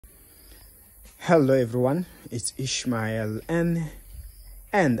Hello everyone, it's Ishmael and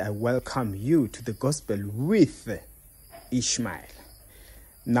I welcome you to the Gospel with Ishmael.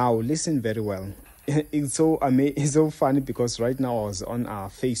 Now listen very well. It's so funny because right now I was on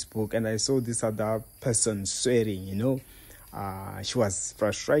Facebook and I saw this other person swearing, she was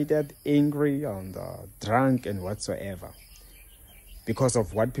frustrated, angry and drunk and whatsoever because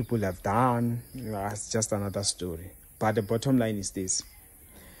of what people have done. It's just another story. But the bottom line is this.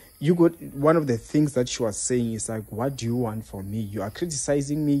 One of the things that she was saying is like, what do you want from me? You are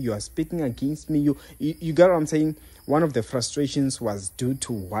criticizing me. You are speaking against me. You get what I'm saying? One of the frustrations was due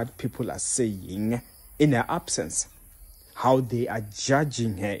to what people are saying in her absence, how they are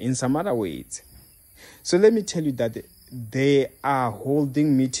judging her in some other ways. So let me tell you that they are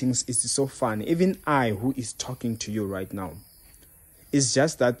holding meetings. It's so fun. Even I, who is talking to you right now, it's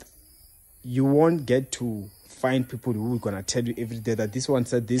just that you won't get to find people who are going to tell you every day that this one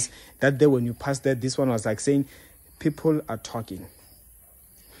said this, that day when you passed that, this one was like saying, people are talking.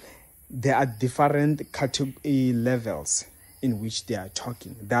 There are different category levels in which they are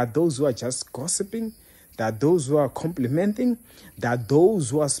talking. There are those who are just gossiping. There are those who are complimenting. There are those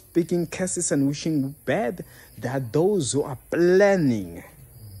who are speaking curses and wishing bad. There are those who are planning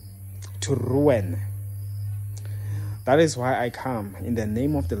to ruin. That is why I come. In the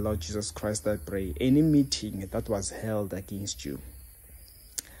name of the Lord Jesus Christ, I pray. Any meeting that was held against you,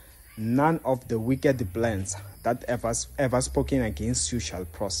 none of the wicked plans that ever spoken against you shall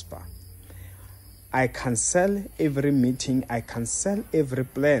prosper. I cancel every meeting. I cancel every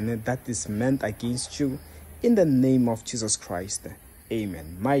plan that is meant against you. In the name of Jesus Christ.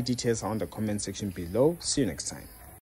 Amen. My details are on the comment section below. See you next time.